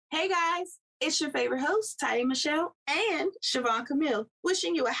Hey guys, it's your favorite host, Taya Michelle and Siobhan Camille,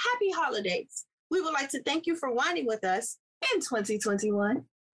 wishing you a happy holidays. We would like to thank you for whining with us in 2021.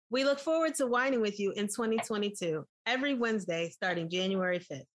 We look forward to whining with you in 2022, every Wednesday starting January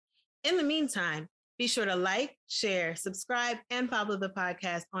 5th. In the meantime, be sure to like, share, subscribe, and follow the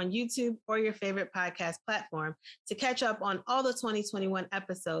podcast on YouTube or your favorite podcast platform to catch up on all the 2021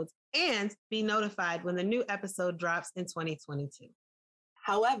 episodes and be notified when the new episode drops in 2022.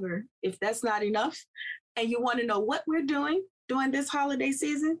 However, if that's not enough and you want to know what we're doing during this holiday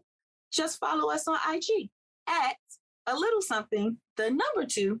season, just follow us on IG at a little something, the number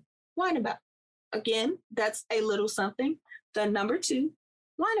 2, whine about. Again, that's a little something, the number 2,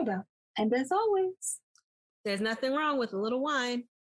 whine about. And as always, there's nothing wrong with a little wine.